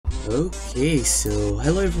Okay, so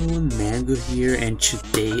hello everyone, Mango here, and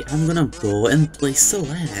today I'm gonna go and play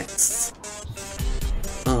Celeste.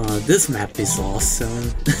 This map is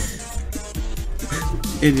awesome.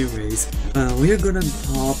 Anyways, we are gonna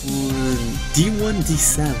hop on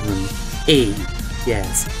D1D7A.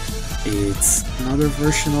 Yes, it's another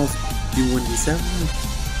version of D1D7.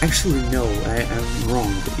 Actually, no, I'm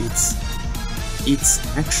wrong. It's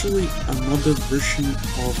actually another version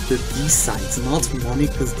of the D sides, not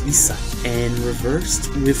Monika's D side, and reversed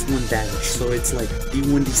with one dash, so it's like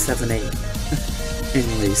D1D7A.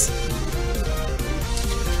 Anyways,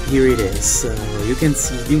 here it is. So you can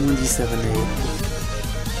see D1D7A,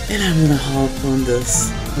 and I'm gonna hop on this.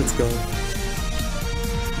 Let's go.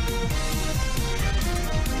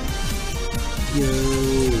 Yo,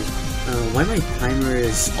 why my timer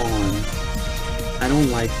is on? I don't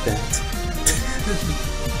like that.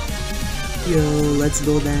 Yo, let's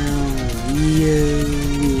go down. Yo,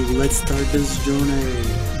 let's start this journey.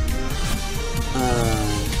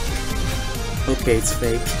 Okay, it's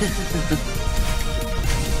fake.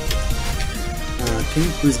 Can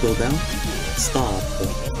you please go down? Stop.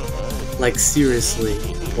 Like, seriously,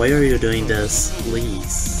 why are you doing this?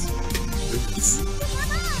 Please. Please.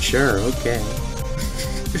 Sure, okay.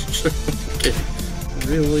 Sure, okay.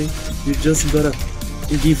 Really? You just gotta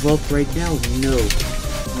give up right now? No,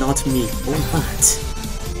 not me. Oh, what?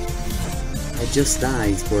 I just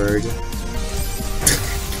died, bird.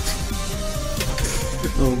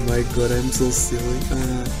 Oh my god, I'm so silly.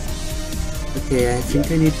 Okay, I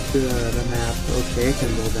think I need the map. Okay, I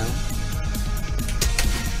can go down.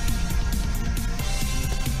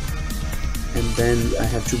 And then I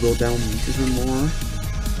have to go down even more.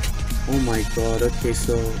 Oh my god, okay,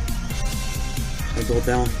 so I go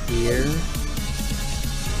down here.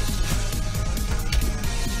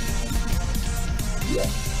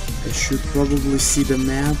 I should probably see the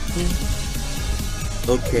map.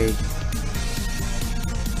 Okay.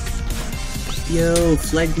 Yo,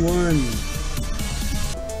 flag 1.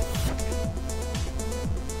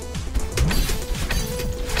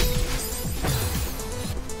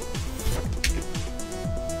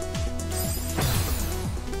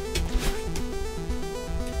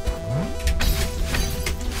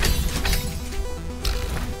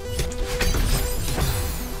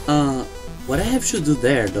 What I have to do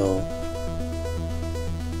there, though?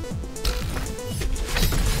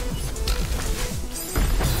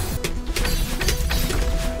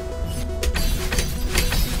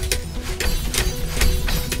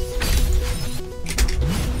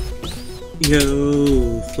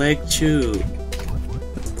 Yo, flag 2.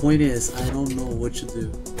 The point is, I don't know what to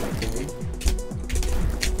do. Okay.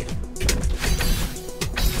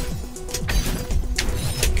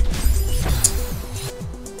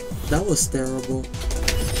 That was terrible.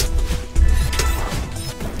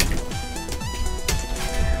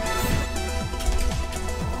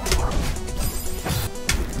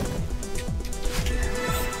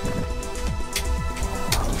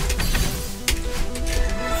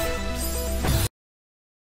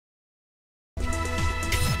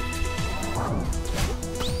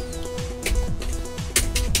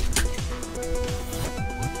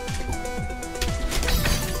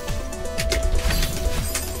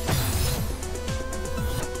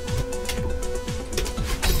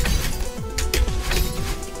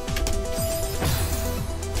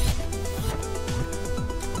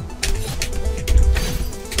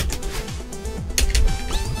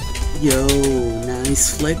 Yo,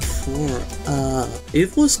 nice flag 4.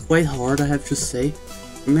 It was quite hard, I have to say.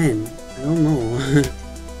 Man, I don't know.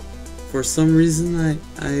 For some reason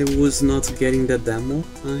I was not getting the demo.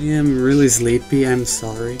 I am really sleepy, I'm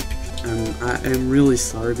sorry. I am really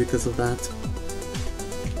sorry because of that.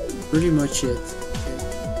 Pretty much it.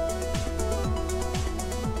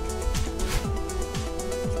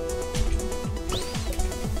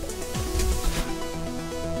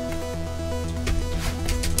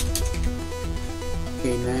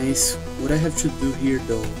 Okay, nice. What I have to do here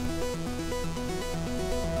though?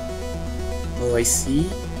 Oh, I see.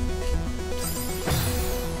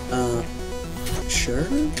 Sure?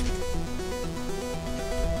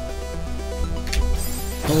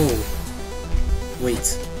 Oh,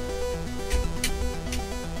 wait.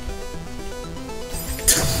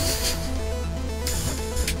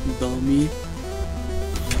 Dummy.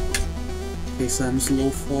 Okay, so I'm slow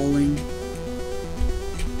falling.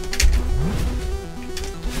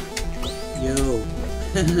 Yo.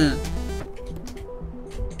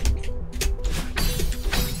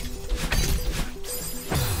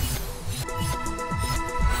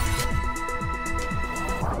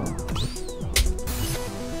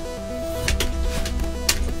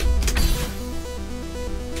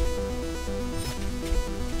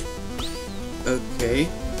 Okay.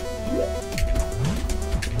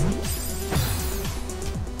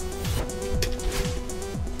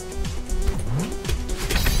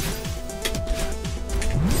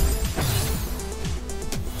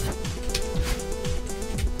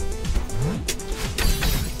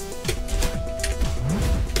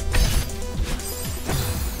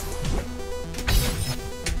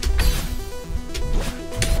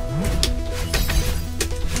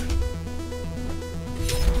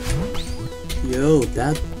 Yo,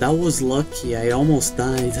 that was lucky. I almost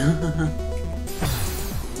died.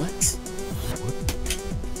 What?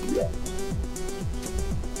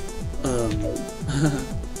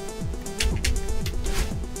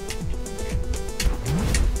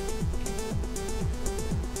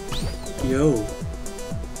 Yo.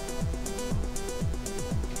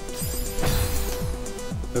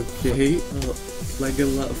 Okay. Flag.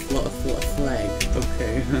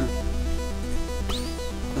 Okay.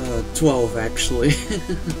 12 actually.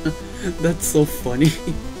 That's so funny.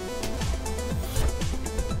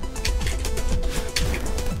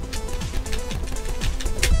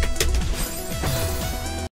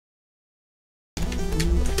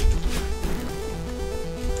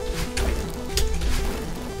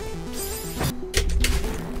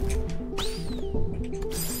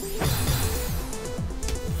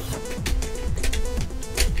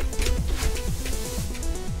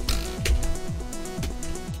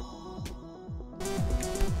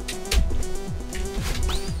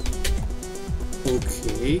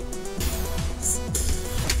 Okay.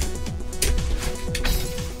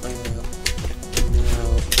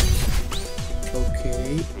 Now.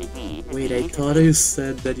 Okay. Wait, I thought you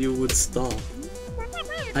said that you would stop.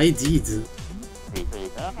 I did.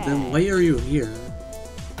 Then why are you here?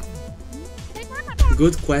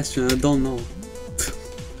 Good question, I don't know.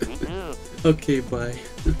 Okay, bye.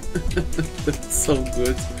 That's so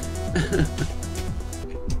good.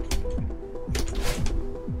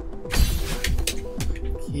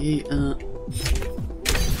 Okay,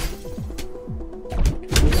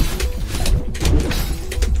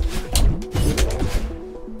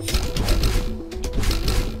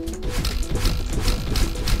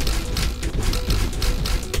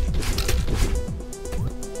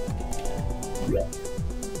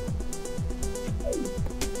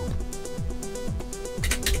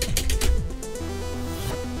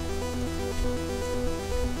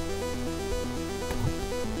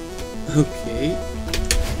 okay.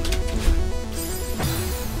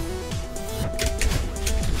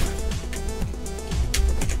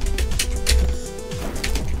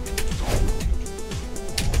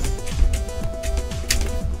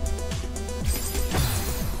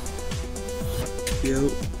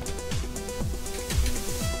 Yo.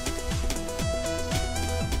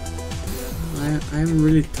 I'm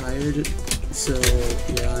really tired, so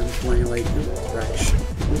yeah, I'm playing like trash.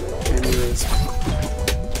 Anyways.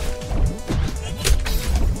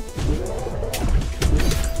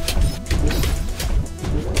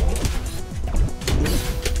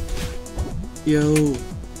 Yo.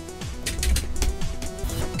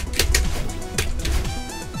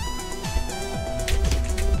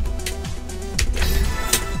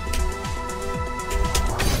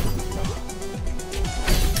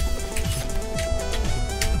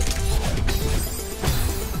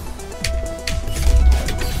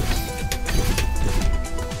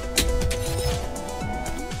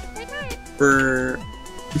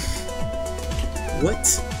 What?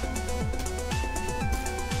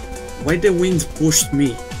 Why the wind pushed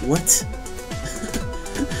me? What?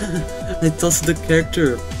 I thought the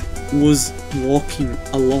character was walking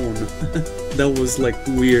alone. That was like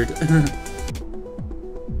weird.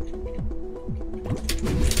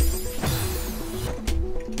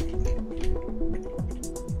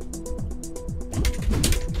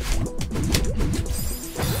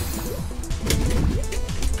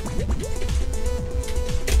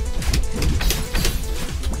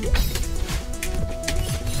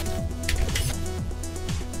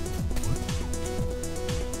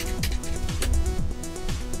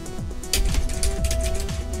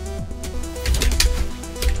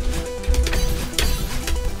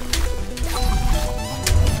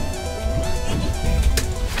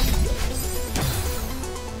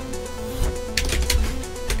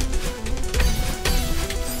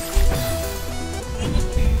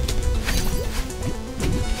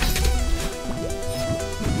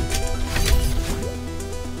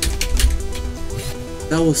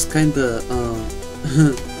 That was kinda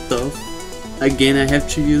tough. Again, I have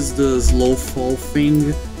to use the slow fall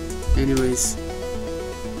thing. Anyways.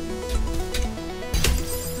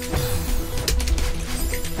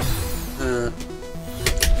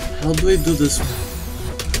 How do I do this?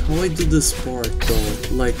 how I do this part though,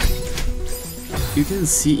 like, you can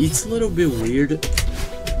see it's a little bit weird.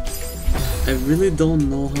 I really don't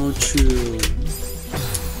know how to,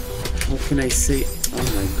 how can I say, oh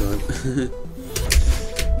my god.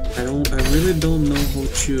 I really don't know how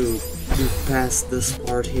to get past this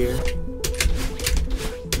part here.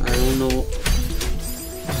 I don't know.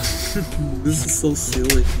 This is so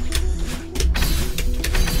silly.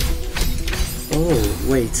 Oh,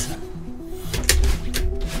 wait.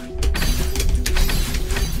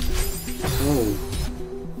 Oh.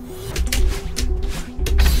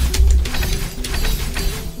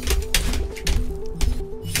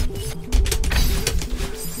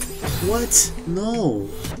 What? No.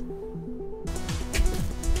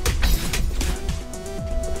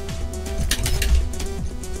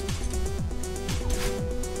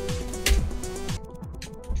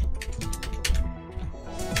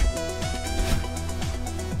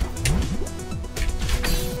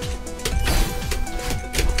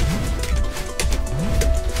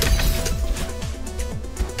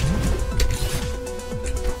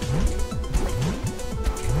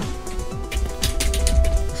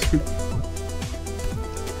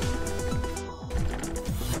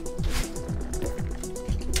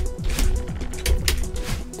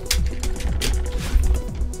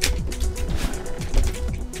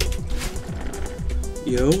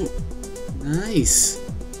 Yo, nice.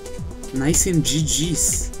 Nice and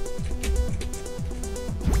GG's.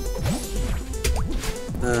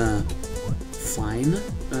 Fine.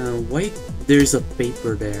 Wait, there's a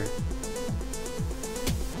paper there.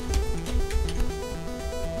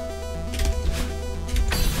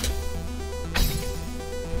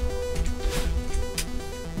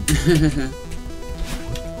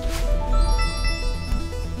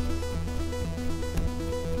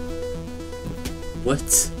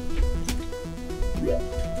 What?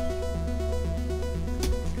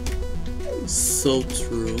 So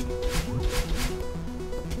true.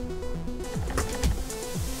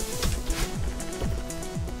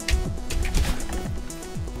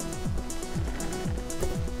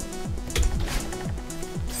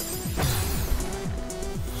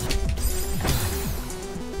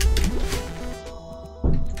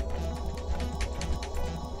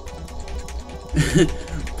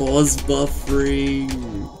 Pause buffering.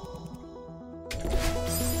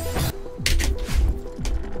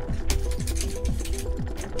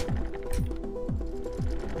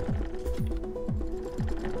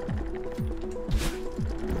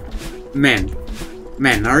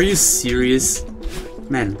 Man, are you serious?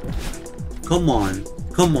 Man, come on.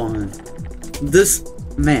 This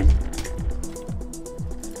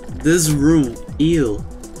room, ew.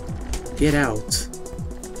 Get out.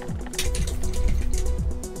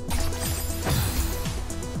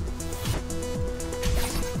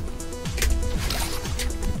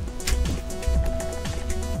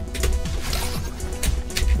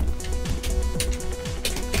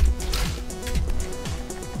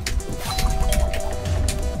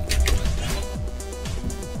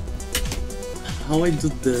 How I do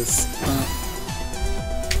this?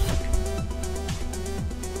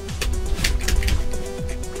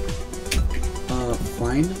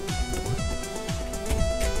 Fine.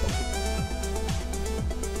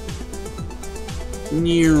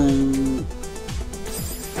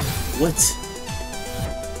 What?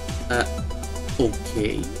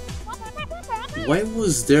 Okay. Why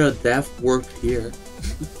was there a death warp here?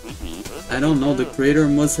 I don't know, the creator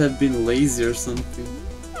must have been lazy or something.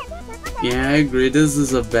 Yeah, I agree, this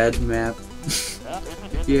is a bad map.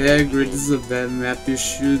 Yeah, I agree, this is a bad map. You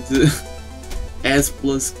should S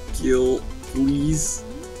plus kill, please.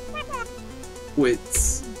 Quit.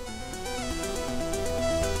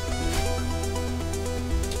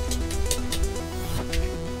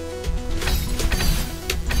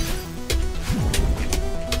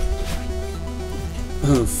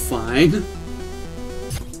 Fine.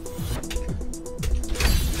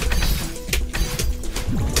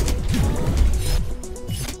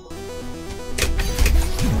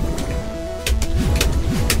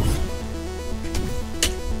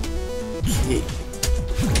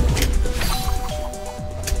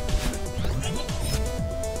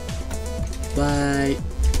 Bye.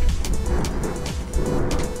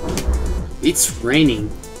 It's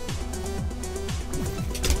raining.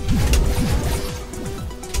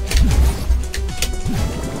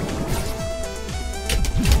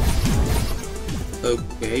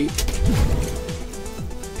 Okay.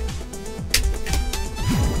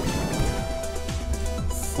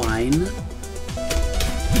 Fine.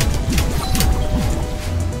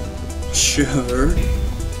 Sure.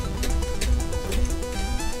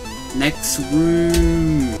 Next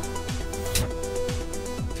room.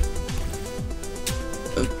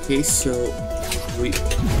 Okay, so we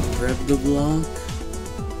grab the block.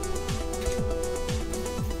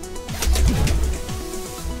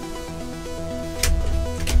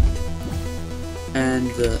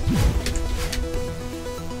 And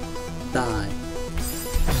die.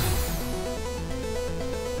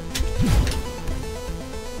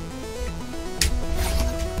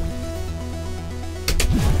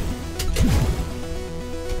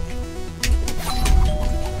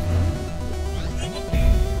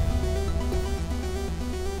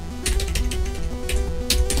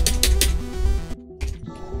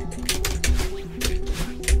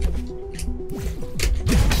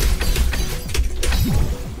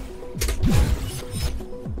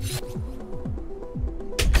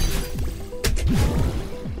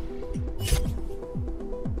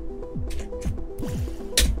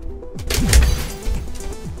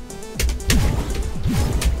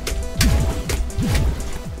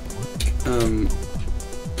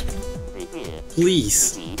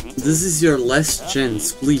 Please, this is your last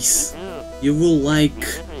chance, please. You will like,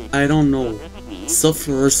 I don't know,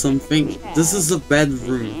 suffer or something. This is a bad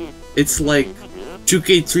room. It's like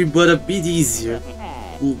 2K3 but a bit easier.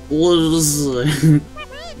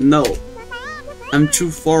 No, I'm too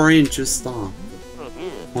far in to stop.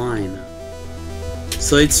 Fine.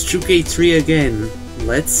 So it's 2K3 again.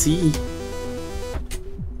 Let's see.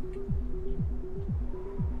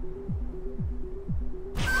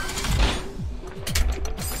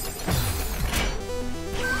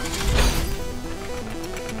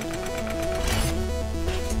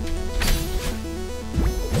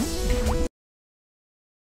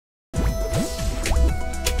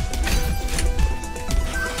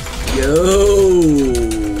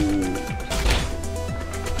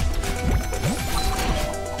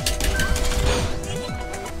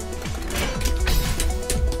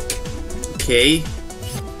 Okay.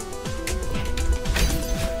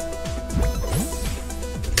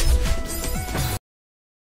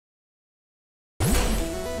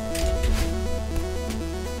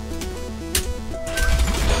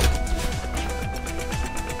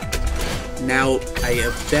 Now I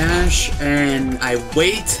up dash and I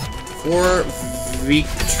wait for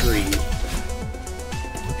victory.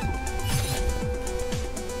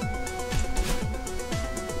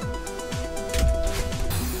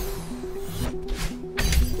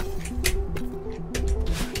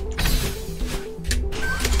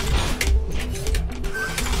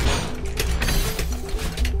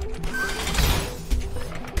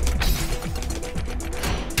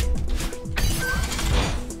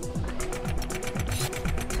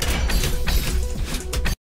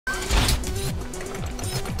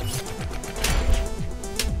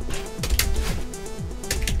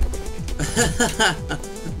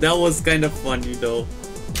 That was kind of funny though.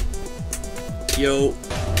 Yo.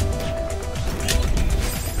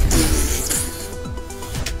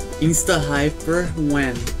 Insta hyper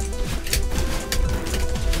when?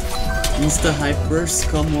 Insta hypers,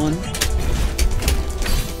 come on.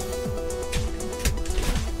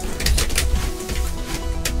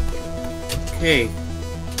 Okay.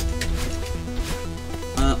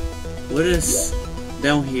 What is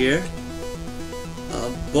down here? A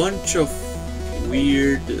bunch of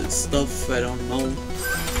weird stuff, I don't know.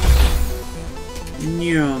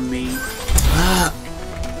 Near me. Ah!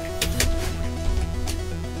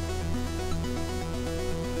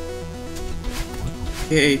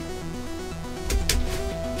 Okay.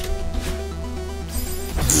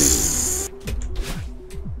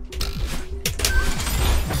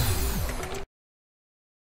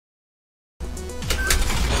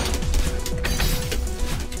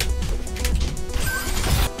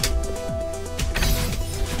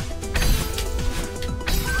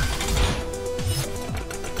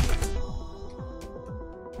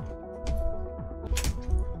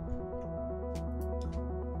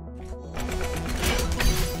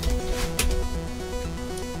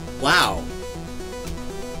 Wow.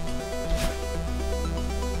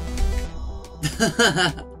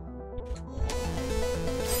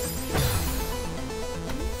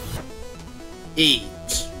 Eight.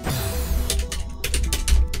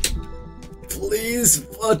 Please,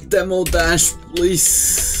 but demo dash,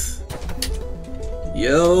 please.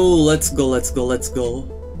 Yo, let's go, let's go, let's go.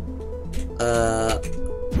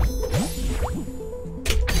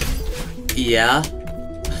 Yeah.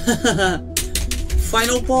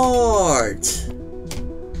 Final part.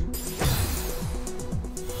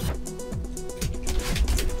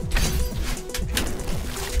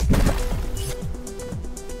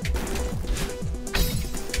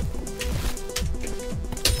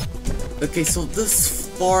 Okay, so this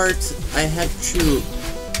part I have to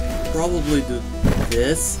probably do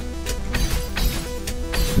this.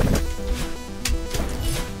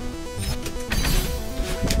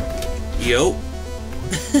 Yo.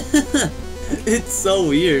 It's so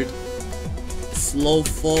weird. Slow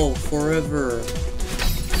fall forever.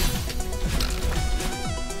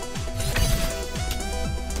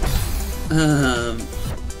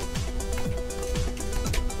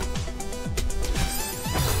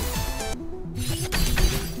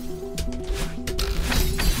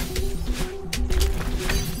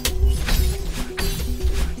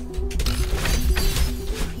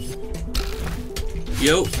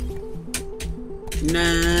 Yo.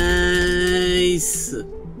 Nice.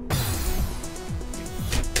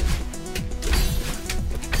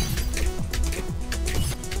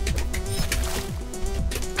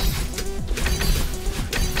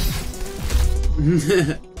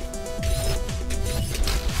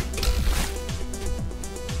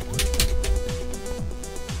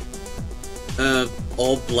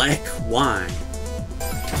 All black wine.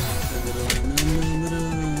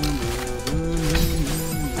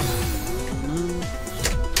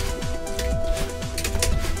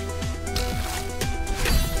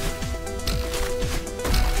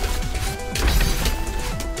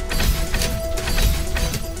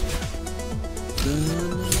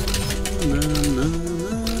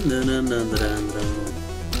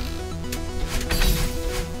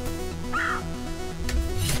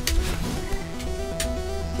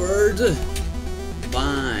 Bird.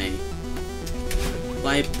 Bye.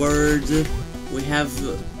 Bye, bird. We have...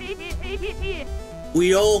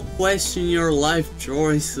 we all question your life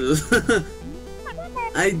choices.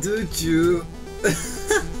 I do too.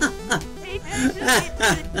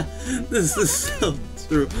 This is so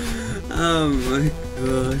true. Oh my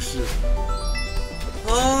gosh.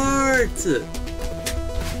 Heart!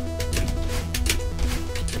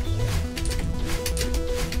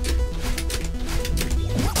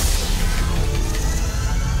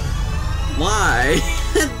 Why?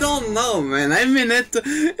 I don't know, man. I mean, it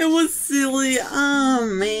was silly. Oh,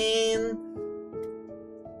 man.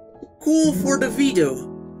 Cool for the video.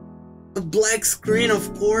 A black screen,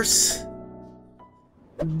 of course.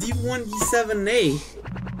 D1D7A.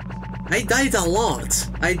 I died a lot.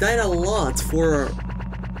 I died a lot for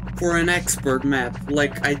an expert map.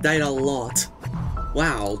 Like, I died a lot.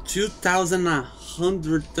 Wow,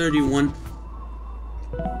 2,131.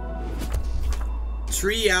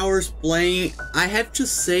 3 hours playing. I have to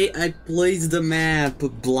say I played the map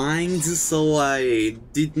blind, so I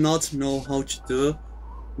did not know how to do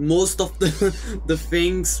most of the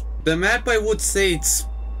things. The map, I would say it's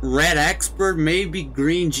red expert, maybe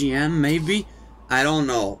green GM, maybe. I don't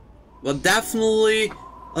know. But definitely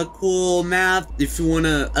a cool map if you want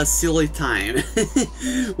a silly time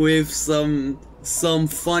with some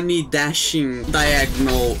funny dashing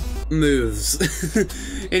diagonal moves.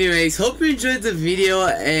 Anyways, hope you enjoyed the video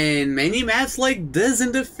and many maps like this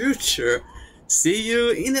in the future. See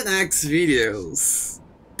you in the next videos.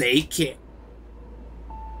 Take care.